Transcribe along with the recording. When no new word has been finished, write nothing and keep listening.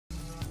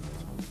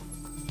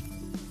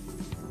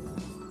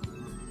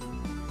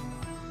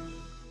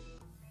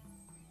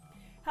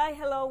Hi,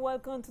 hello,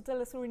 welcome to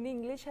teleSUR in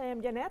English. I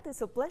am Janet.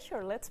 It's a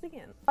pleasure. Let's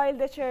begin. While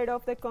the chair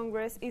of the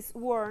Congress is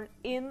sworn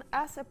in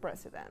as a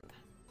president.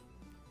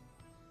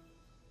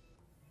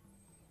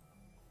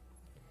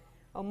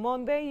 On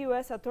Monday,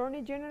 U.S.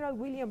 Attorney General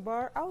William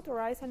Barr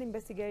authorized an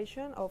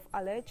investigation of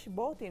alleged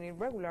voting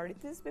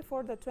irregularities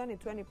before the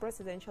 2020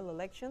 presidential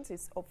elections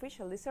is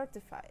officially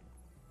certified.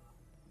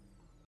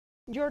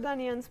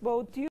 Jordanians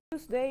vote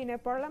Tuesday in a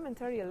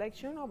parliamentary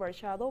election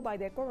overshadowed by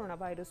the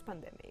coronavirus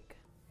pandemic.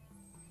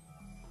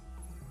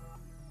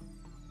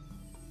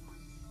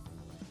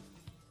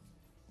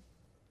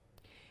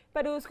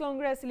 Peru's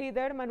Congress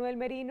leader Manuel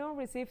Merino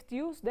received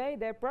Tuesday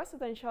the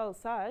presidential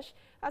sash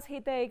as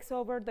he takes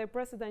over the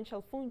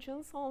presidential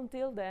functions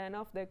until the end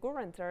of the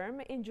current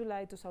term in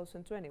July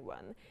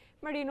 2021.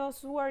 Merino's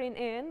swearing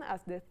in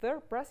as the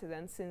third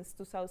president since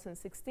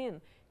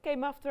 2016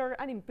 came after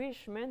an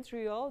impeachment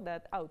trial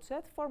that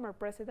ousted former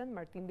President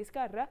Martín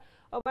Vizcarra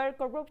over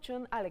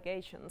corruption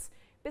allegations.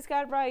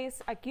 Vizcarra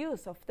is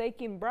accused of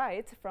taking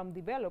bribes from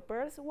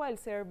developers while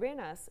serving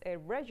as a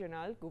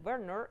regional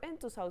governor in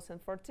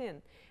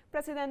 2014.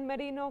 President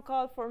Merino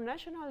called for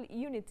national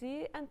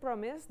unity and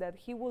promised that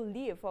he will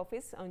leave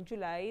office on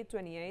July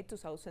 28,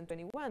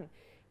 2021.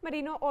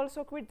 Merino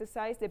also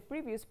criticized the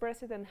previous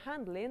president's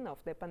handling of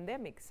the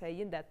pandemic,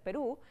 saying that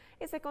Peru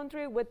is a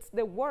country with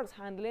the worst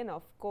handling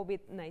of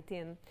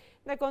COVID-19.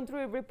 The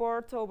country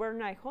reports over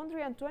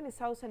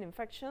 920,000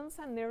 infections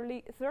and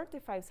nearly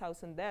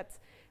 35,000 deaths.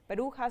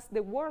 Peru has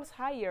the world's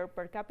higher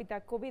per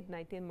capita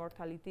COVID-19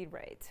 mortality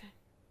rate.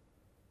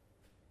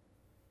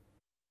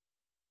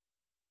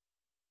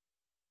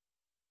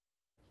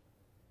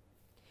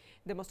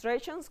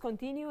 Demonstrations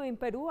continue in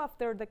Peru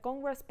after the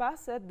Congress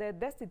passed the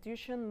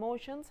destitution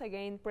motions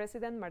against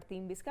President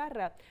Martín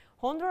Vizcarra.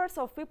 Hundreds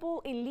of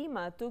people in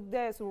Lima took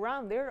the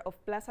surrender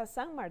of Plaza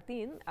San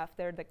Martín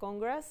after the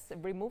Congress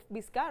removed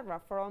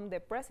Vizcarra from the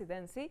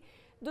presidency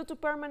due to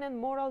permanent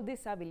moral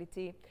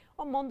disability.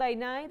 On Monday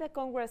night, the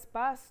Congress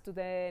passed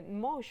the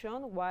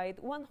motion with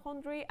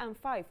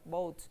 105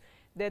 votes.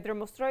 The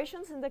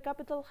demonstrations in the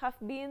capital have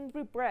been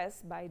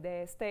repressed by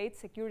the state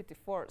security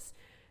force.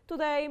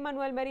 Today,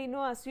 Manuel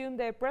Merino assumed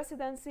the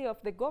presidency of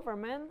the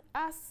government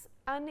as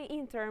an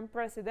interim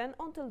president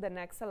until the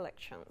next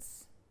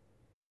elections.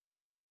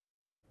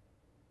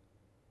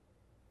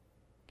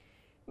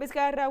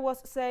 Vizcarra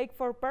was sacked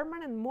for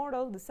permanent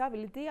moral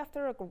disability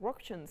after a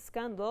corruption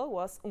scandal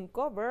was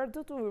uncovered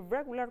due to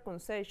irregular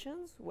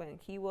concessions when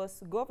he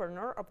was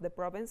governor of the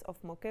province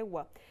of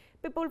Moquegua.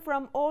 People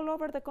from all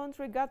over the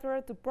country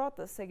gathered to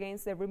protest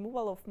against the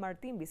removal of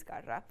Martín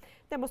Vizcarra.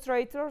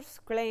 Demonstrators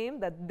claim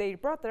that their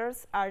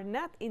protests are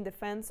not in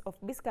defense of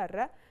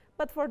Vizcarra,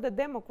 but for the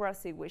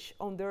democracy which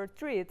under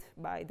threat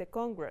by the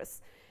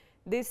Congress.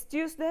 This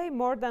Tuesday,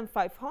 more than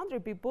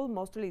 500 people,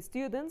 mostly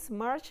students,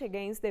 marched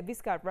against the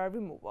Vizcarra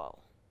removal.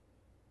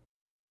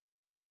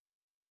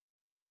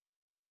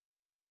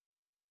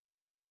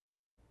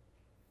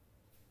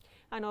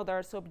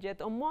 Another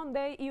subject. On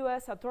Monday,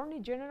 U.S. Attorney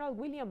General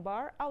William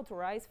Barr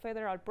authorized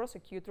federal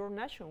prosecutor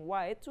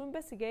nationwide to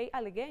investigate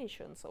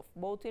allegations of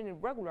voting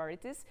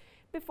irregularities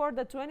before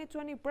the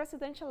 2020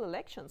 presidential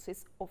elections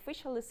is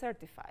officially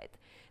certified.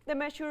 The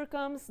measure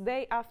comes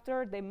day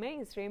after the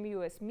mainstream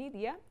U.S.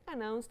 media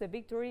announced the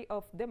victory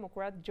of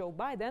Democrat Joe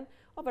Biden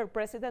over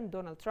President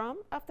Donald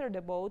Trump after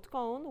the vote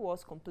count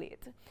was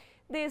complete.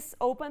 This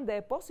opened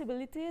the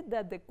possibility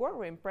that the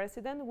current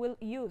president will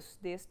use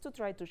this to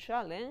try to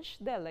challenge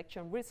the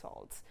election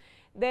results.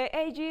 The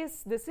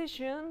AG's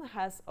decision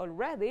has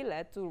already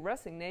led to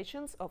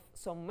resignations of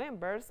some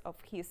members of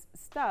his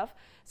staff,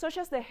 such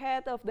as the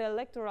head of the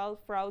Electoral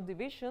Fraud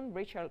Division,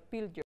 Richard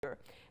Pilger.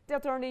 The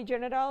Attorney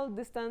General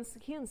distanced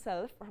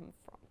himself from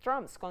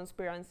Trump's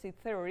conspiracy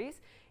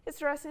theories,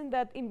 stressing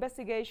that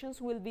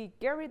investigations will be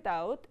carried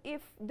out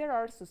if there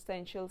are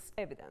substantial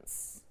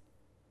evidence.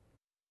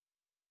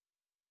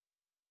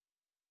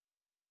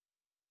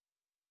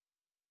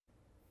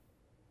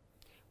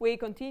 We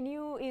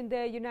continue in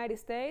the United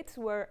States,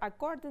 where,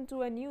 according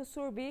to a new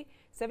survey,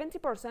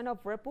 70% of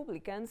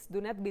Republicans do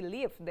not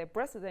believe the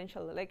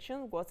presidential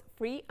election was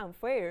free and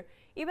fair,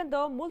 even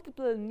though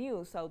multiple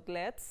news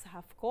outlets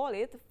have called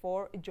it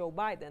for Joe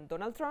Biden.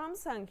 Donald Trump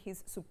and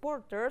his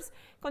supporters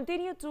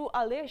continue to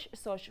allege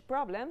such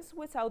problems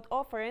without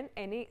offering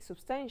any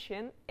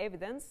substantial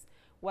evidence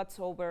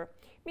whatsoever.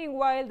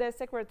 Meanwhile, the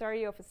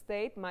Secretary of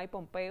State, Mike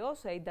Pompeo,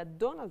 said that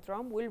Donald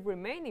Trump will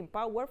remain in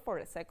power for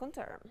a second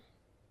term.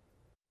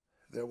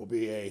 There will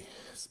be a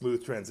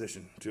smooth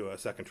transition to a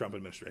second Trump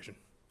administration.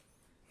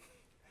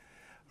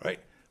 All right,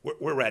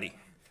 we're ready.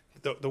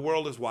 The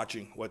world is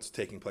watching what's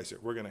taking place here.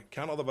 We're going to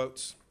count all the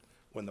votes.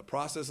 When the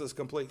process is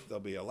complete,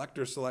 there'll be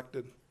electors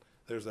selected.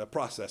 There's a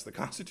process. The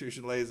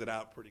Constitution lays it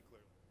out pretty clearly.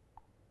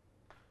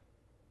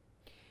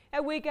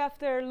 A week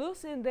after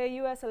losing the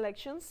U.S.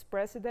 elections,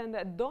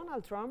 President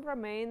Donald Trump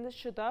remained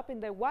shut up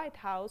in the White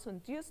House on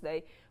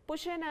Tuesday,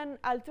 pushing an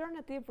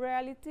alternative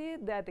reality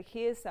that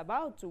he is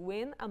about to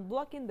win and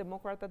blocking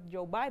Democrat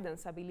Joe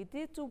Biden's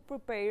ability to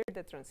prepare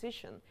the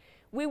transition.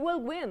 "We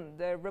will win,"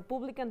 the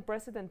Republican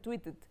president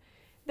tweeted.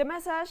 The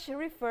message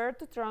referred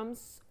to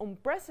Trump's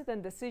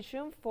unprecedented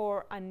decision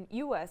for an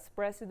U.S.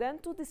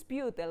 president to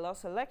dispute the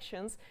lost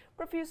elections,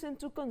 refusing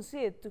to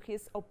concede to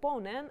his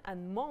opponent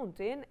and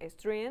mounting a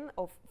string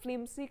of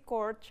flimsy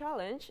court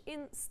challenges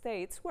in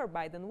states where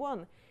Biden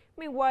won.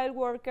 Meanwhile,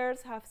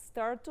 workers have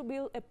started to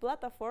build a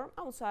platform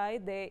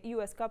outside the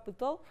U.S.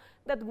 Capitol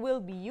that will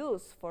be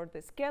used for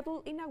the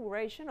scheduled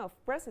inauguration of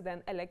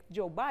President-elect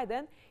Joe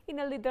Biden in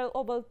a little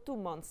over 2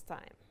 months'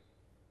 time.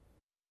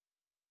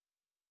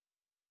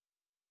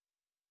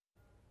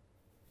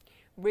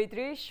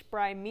 British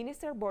Prime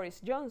Minister Boris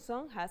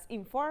Johnson has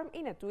informed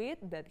in a tweet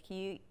that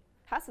he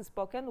has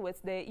spoken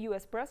with the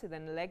U.S.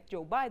 President-elect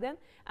Joe Biden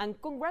and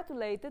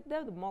congratulated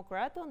the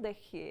Democrat on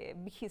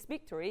his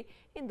victory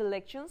in the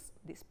elections,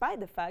 despite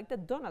the fact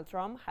that Donald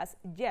Trump has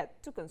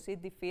yet to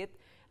concede defeat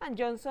and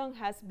Johnson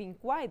has been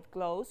quite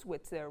close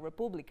with the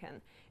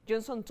Republican.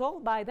 Johnson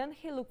told Biden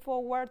he looked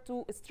forward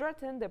to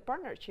strengthen the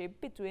partnership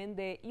between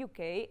the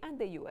UK and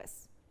the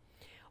U.S.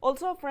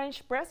 Also,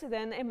 French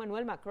President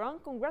Emmanuel Macron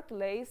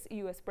congratulates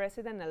U.S.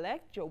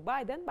 President-elect Joe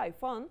Biden by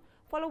phone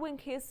following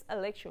his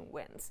election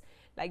wins.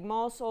 Like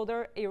most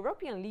other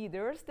European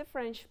leaders, the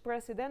French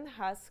president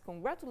has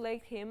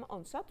congratulated him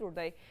on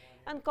Saturday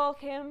and called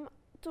him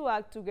to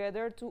act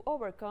together to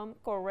overcome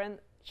current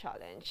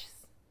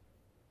challenges.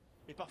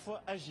 Et parfois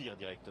agir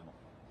directement.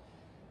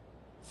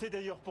 C'est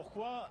d'ailleurs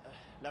pourquoi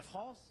la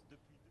France,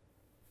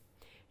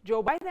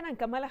 Joe Biden and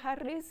Kamala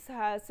Harris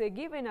has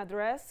given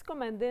address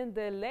commending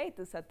the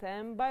latest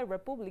attempt by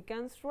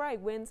Republicans'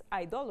 right-wing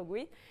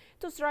ideology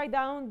to strike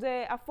down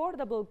the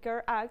Affordable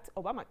Care Act,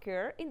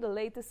 Obamacare, in the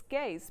latest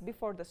case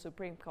before the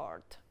Supreme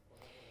Court.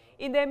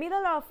 In the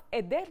middle of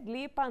a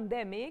deadly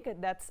pandemic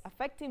that's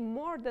affecting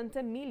more than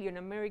 10 million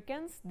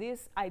Americans,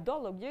 these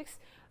ideologies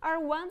are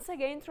once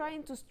again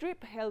trying to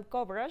strip health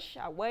coverage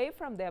away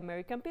from the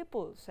American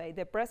people, say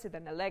the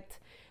president-elect.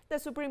 The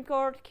Supreme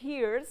Court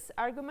hears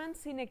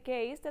arguments in a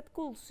case that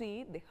could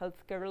see the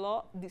healthcare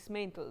law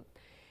dismantled.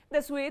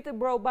 The suit,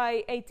 brought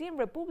by 18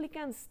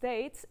 Republican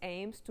states,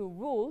 aims to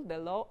rule the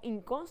law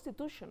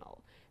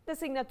unconstitutional. The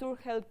signature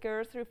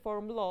healthcare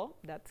reform law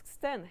that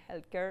extends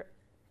healthcare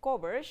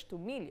coverage to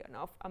millions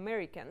of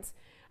Americans.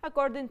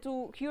 According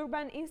to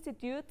Urban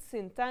Institute's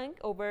think tank,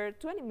 over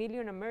 20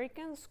 million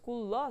Americans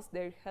could lose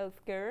their health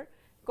care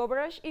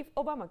coverage if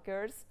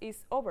Obamacare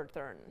is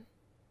overturned.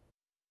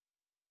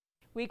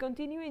 We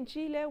continue in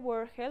Chile,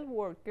 where health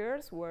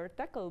workers were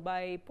tackled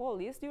by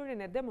police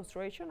during a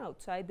demonstration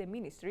outside the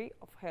Ministry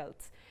of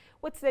Health.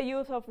 With the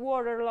use of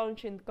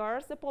water-launching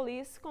cars, the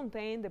police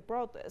contained the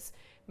protest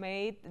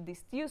made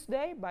this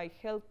Tuesday by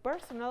health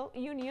personnel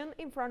union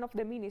in front of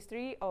the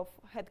Ministry of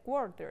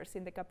headquarters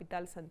in the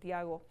capital,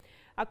 Santiago.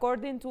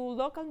 According to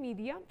local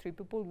media, 3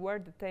 people were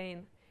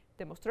detained.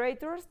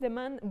 Demonstrators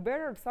demand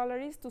better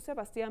salaries to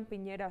Sebastián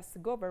Piñera's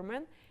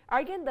government,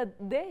 arguing that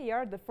they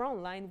are the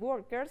frontline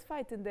workers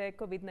fighting the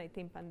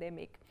COVID-19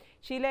 pandemic.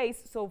 Chile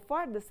is so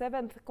far the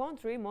 7th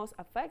country most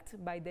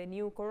affected by the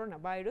new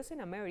coronavirus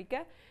in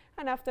America,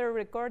 and after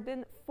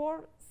recording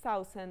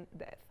 4,000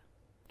 deaths.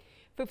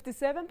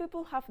 57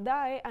 people have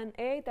died and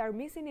 8 are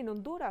missing in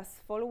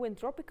Honduras following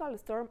tropical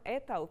storm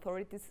ETA,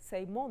 authorities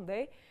say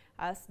Monday,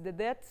 as the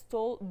death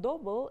toll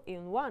doubled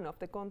in one of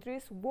the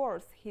country's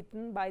worst hit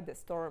by the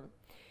storm.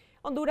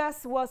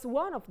 Honduras was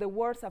one of the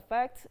worst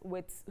affected,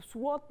 with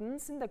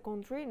swathes in the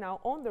country now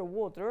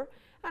underwater,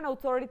 and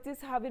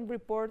authorities having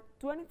reported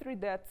 23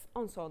 deaths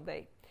on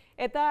Sunday.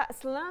 ETA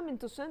slammed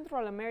into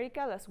Central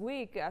America last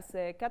week as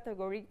a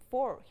Category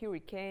 4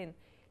 hurricane,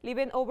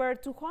 leaving over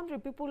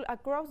 200 people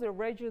across the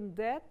region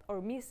dead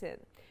or missing.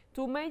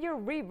 2 major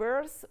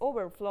rivers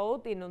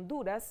overflowed in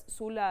Honduras,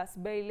 Sula's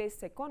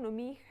Bailey's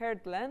economy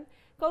heartland,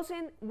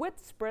 causing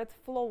widespread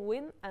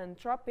flooding and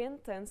trapping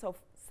tens of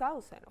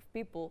thousands of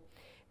people.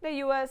 The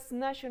U.S.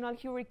 National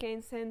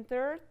Hurricane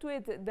Center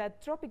tweeted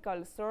that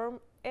tropical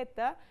storm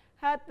ETA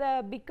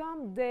had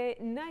become the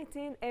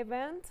 19th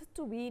event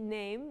to be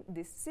named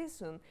this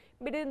season,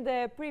 beating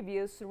the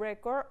previous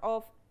record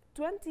of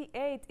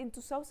 28 in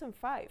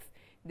 2005,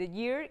 the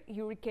year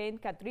Hurricane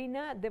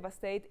Katrina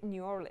devastated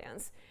New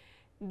Orleans.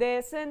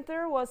 The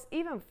center was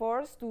even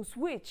forced to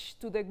switch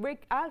to the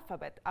Greek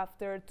alphabet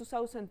after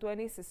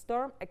 2020's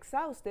storm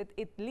exhausted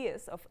its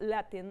list of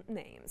Latin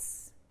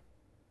names.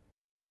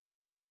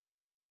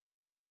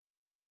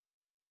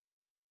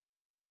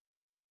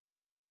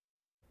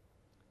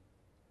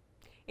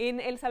 In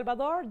El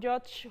Salvador,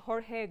 Judge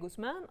Jorge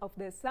Guzman of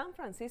the San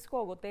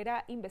Francisco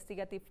Gotera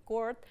Investigative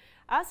Court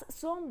asked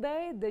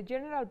Sunday the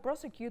General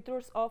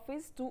Prosecutor's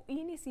Office to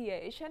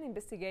initiate an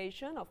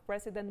investigation of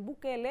President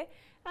Bukele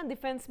and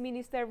Defense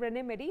Minister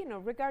René Merino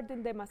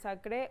regarding the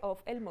massacre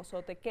of El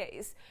Mozote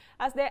case.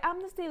 As the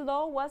amnesty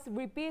law was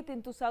repeated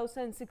in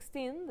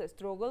 2016, the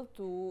struggle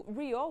to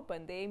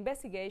reopen the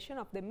investigation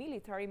of the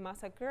military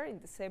massacre in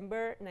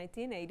December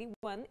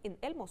 1981 in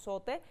El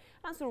Mozote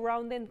and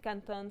surrounding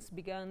cantons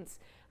begins.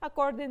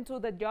 According to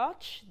the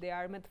judge, the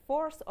armed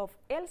force of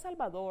El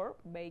Salvador,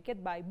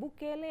 backed by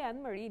Bukele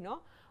and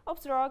Merino,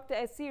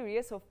 obstructed a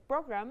series of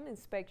program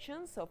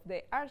inspections of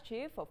the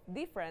archive of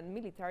different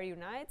military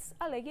units,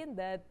 alleging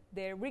that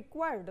the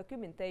required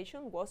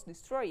documentation was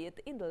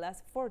destroyed in the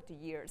last 40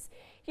 years.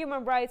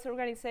 Human rights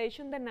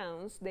organizations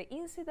denounced the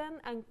incident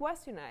and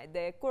questioned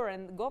the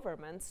current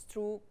government's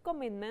true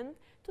commitment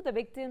to the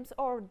victims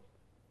of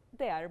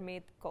the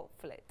armed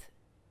conflict.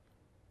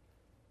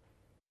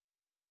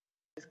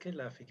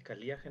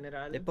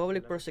 The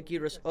Public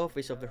Prosecutor's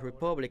Office of the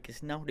Republic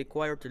is now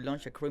required to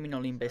launch a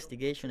criminal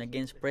investigation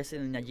against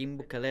President Nayib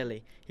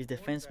Bukele, his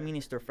defense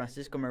minister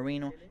Francisco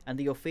Merino, and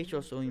the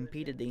officials who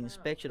impeded the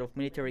inspection of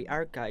military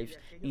archives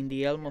in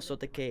the El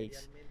Mozote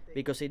case,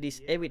 because it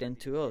is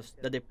evident to us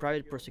that the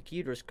private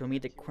prosecutors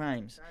committed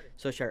crimes,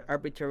 such as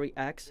arbitrary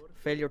acts,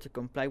 failure to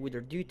comply with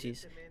their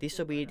duties,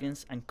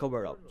 disobedience, and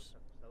cover-ups.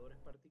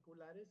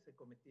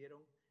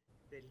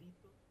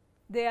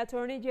 The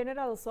Attorney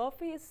General's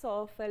Office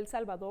of El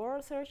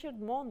Salvador searched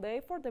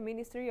Monday for the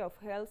Ministry of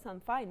Health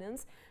and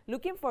Finance,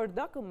 looking for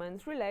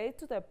documents related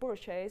to the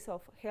purchase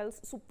of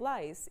health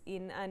supplies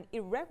in an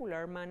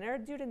irregular manner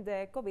during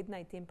the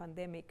COVID-19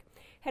 pandemic.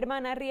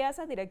 Germán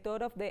Arriaza, director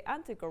of the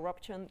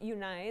Anti-Corruption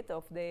Unit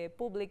of the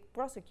Public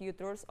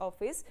Prosecutor's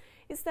Office,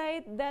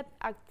 stated that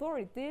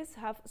authorities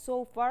have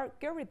so far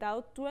carried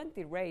out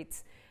 20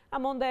 raids.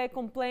 Among the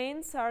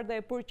complaints are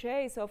the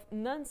purchase of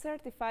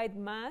non-certified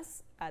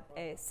masks at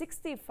a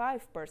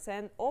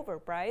 65%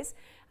 overprice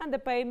and the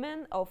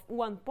payment of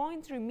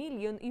 $1.3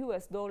 million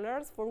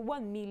for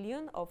 1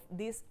 million of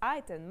these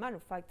items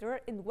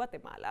manufactured in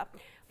Guatemala.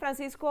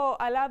 Francisco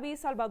Alavi,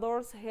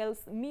 Salvador's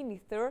health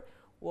minister,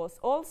 was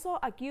also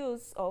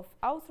accused of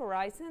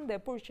authorizing the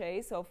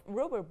purchase of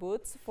rubber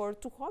boots for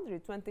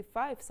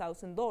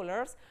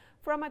 $225,000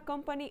 from a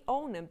company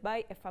owned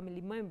by a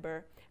family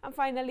member. And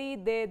finally,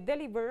 the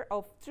delivery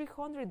of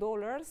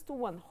 $300 to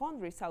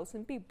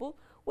 100,000 people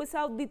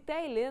without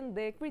detailing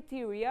the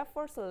criteria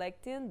for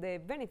selecting the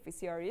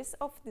beneficiaries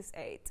of this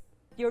aid.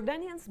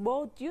 Jordanians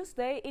vote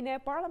Tuesday in a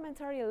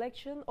parliamentary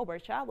election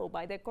overshadowed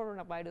by the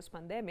coronavirus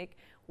pandemic,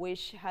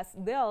 which has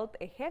dealt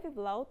a heavy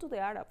blow to the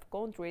Arab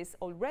country's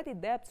already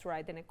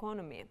debt-ridden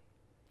economy.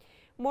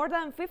 More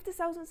than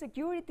 50,000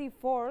 security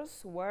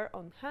forces were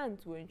on hand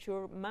to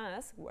ensure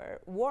masks were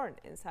worn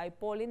inside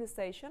polling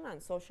stations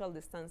and social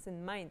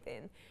distancing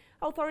maintained.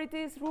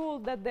 Authorities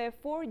ruled that the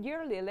 4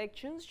 yearly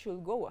elections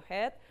should go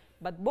ahead,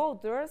 but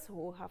voters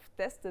who have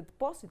tested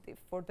positive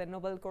for the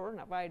novel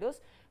coronavirus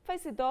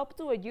face it up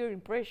to a year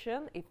in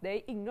prison if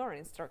they ignore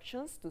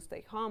instructions to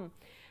stay home.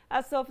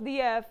 As of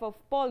the eve of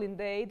polling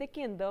day, the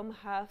kingdom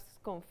has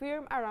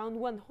confirmed around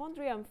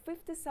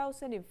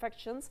 150,000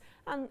 infections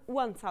and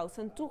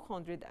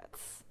 1,200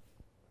 deaths.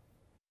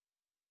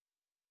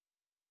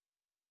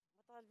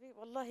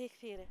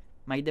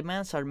 My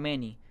demands are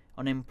many: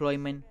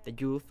 unemployment, the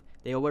youth,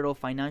 the overall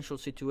financial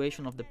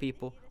situation of the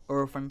people,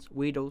 orphans,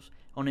 widows,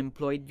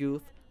 unemployed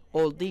youth.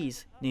 All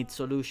these need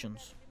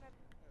solutions.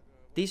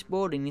 This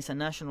voting is a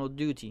national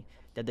duty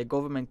that the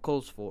government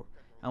calls for,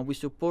 and we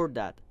support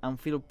that and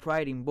feel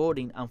pride in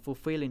voting and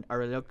fulfilling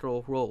our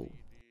electoral role.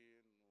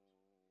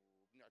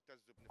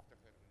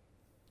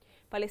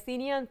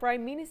 Palestinian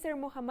Prime Minister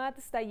Mohammad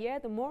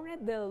Stayed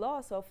mourned the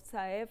loss of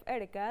Saeb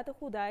Erekat,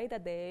 who died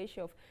at the age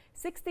of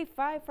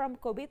 65 from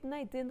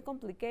COVID-19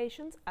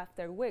 complications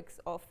after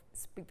weeks of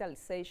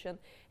hospitalization.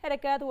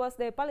 Erekat was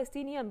the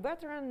Palestinian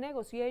veteran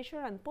negotiator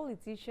and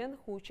politician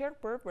who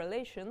sharpened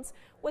relations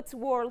with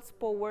world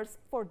powers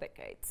for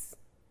decades.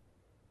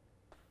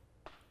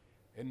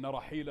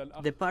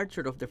 The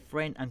departure of the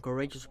friend and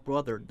courageous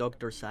brother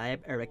Dr.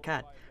 Saeb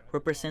Erekat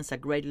represents a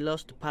great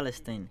loss to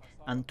Palestine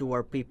and to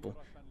our people.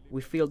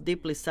 We feel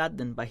deeply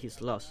saddened by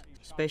his loss,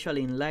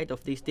 especially in light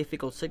of these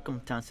difficult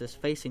circumstances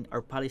facing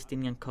our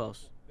Palestinian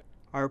cause.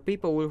 Our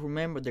people will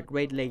remember the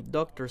great late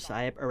Dr.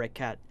 Saeb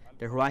Erekat,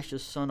 the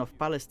righteous son of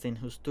Palestine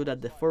who stood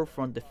at the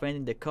forefront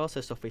defending the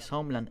causes of his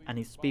homeland and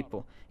its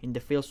people in the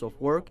fields of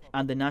work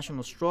and the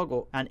national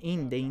struggle and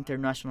in the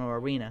international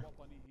arena.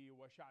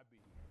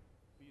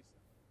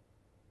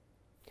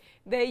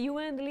 The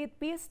UN-led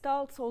peace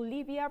talks on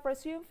Libya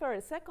resumed for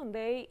a second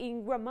day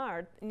in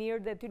Guamard, near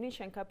the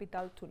Tunisian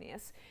capital,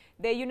 Tunis.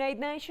 The United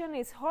Nations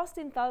is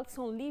hosting talks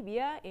on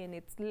Libya in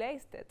its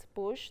latest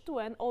push to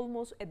end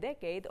almost a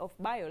decade of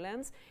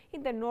violence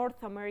in the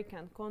North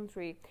American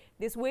country.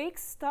 This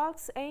week's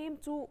talks aim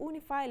to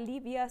unify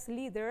Libya's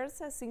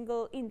leaders, a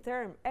single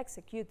interim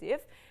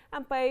executive,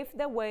 and pave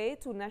the way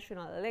to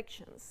national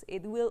elections.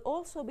 It will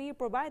also be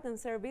providing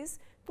service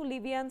to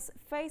Libyans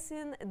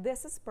facing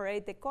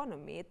desperate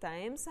economy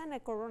times and a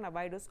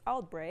coronavirus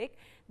outbreak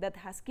that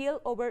has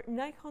killed over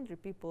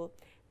 900 people.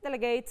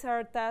 Delegates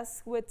are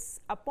tasked with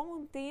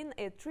appointing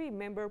a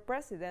 3-member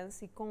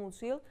presidency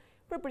council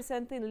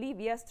representing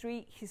Libya's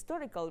 3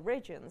 historical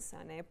regions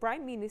and a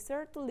prime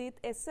minister to lead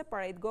a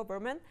separate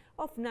government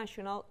of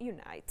national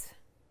unite.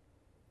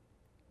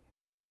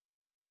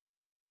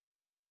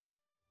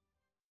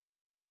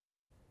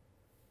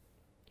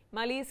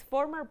 Mali's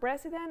former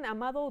president,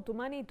 Amadou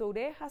Toumani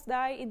Touré, has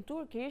died in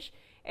Turkish,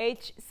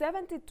 aged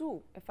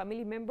 72. A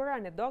family member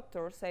and a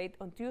doctor said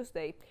on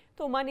Tuesday.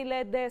 Toumani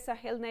led the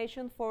Sahel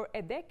nation for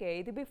a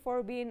decade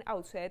before being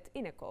ousted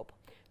in a coup.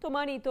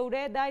 Toumani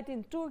Touré died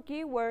in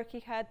Turkey, where he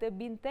had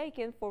been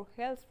taken for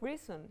health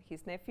reasons,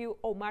 his nephew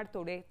Omar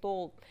Touré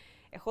told.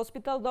 A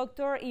hospital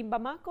doctor in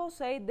Bamako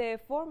said the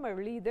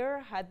former leader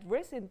had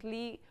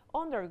recently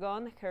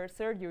undergone her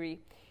surgery.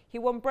 He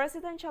won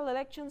presidential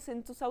elections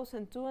in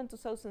 2002 and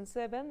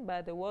 2007,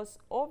 but was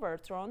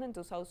overthrown in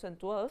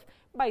 2012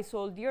 by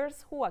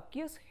soldiers who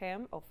accused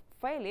him of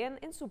failing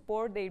in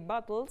support their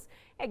battles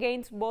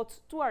against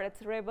both Tuareg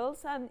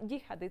rebels and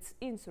jihadist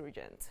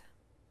insurgents.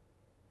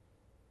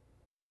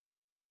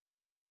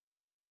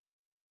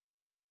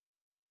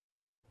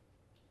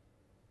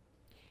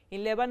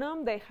 In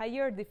Lebanon, the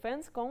Higher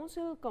Defense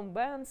Council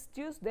convened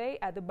Tuesday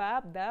at the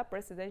Babda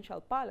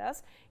Presidential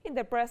Palace in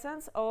the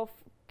presence of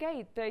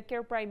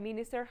caretaker Prime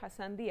Minister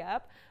Hassan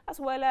Diab, as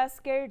well as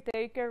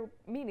caretaker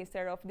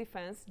Minister of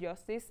Defense,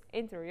 Justice,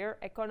 Interior,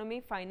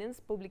 Economy, Finance,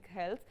 Public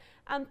Health,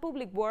 and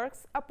Public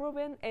Works,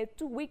 approving a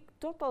 2-week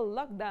total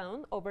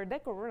lockdown over the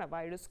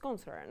coronavirus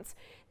concerns.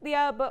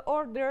 Diab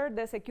ordered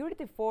the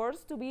security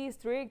force to be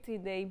strict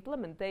in the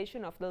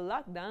implementation of the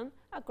lockdown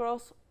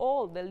across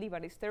all the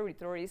Lebanese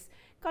territories,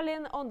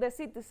 calling on the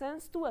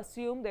citizens to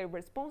assume their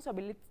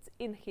responsibilities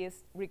in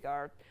his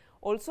regard.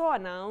 Also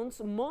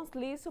announced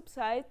monthly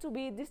subsidies to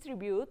be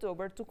distributed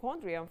over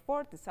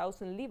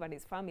 240,000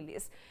 Lebanese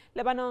families.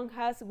 Lebanon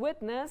has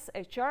witnessed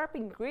a sharp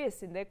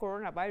increase in the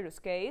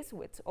coronavirus case,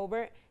 with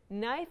over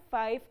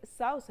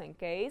 95,000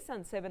 cases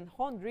and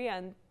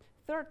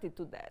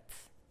 732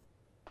 deaths.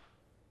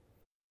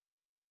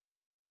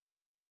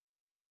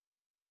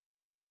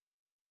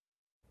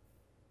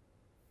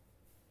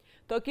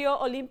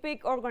 Tokyo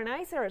Olympic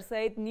organizers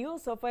said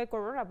news of a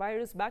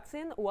coronavirus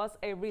vaccine was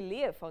a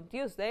relief on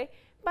Tuesday,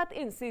 but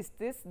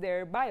insisted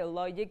their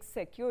biologic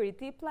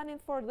security planning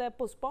for the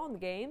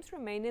postponed games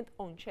remained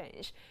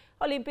unchanged.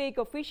 Olympic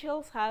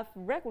officials have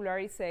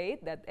regularly said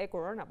that a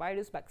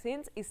coronavirus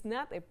vaccine is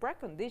not a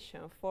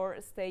precondition for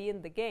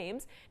staying the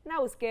games,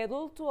 now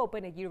scheduled to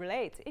open a year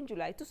late in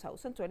July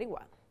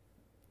 2021.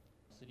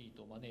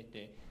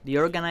 The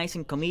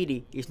organizing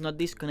committee is not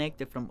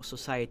disconnected from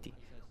society.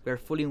 We are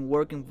fully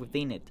working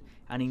within it,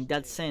 and in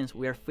that sense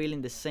we are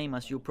feeling the same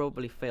as you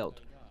probably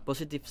felt,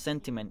 positive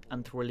sentiment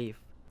and relief.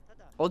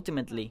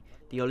 Ultimately,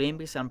 the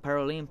Olympics and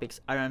Paralympics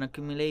are an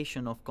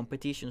accumulation of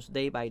competitions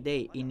day by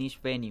day in each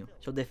venue,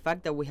 so the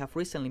fact that we have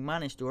recently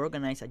managed to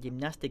organize a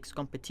gymnastics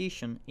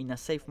competition in a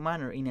safe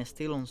manner in a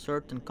still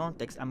uncertain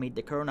context amid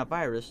the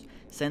coronavirus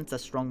sends a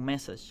strong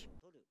message.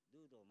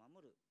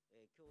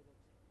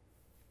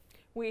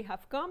 We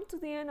have come to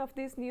the end of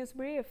this news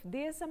brief.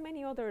 These and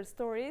many other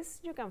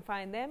stories, you can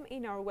find them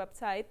in our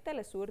website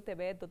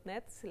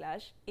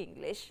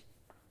telesurtv.net/English.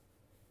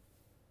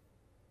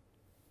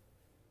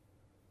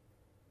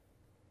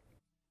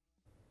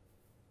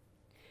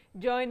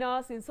 Join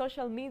us in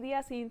social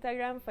medias,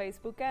 Instagram,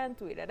 Facebook, and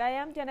Twitter. I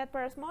am Janet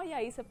Perez Moya.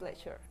 It's a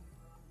pleasure.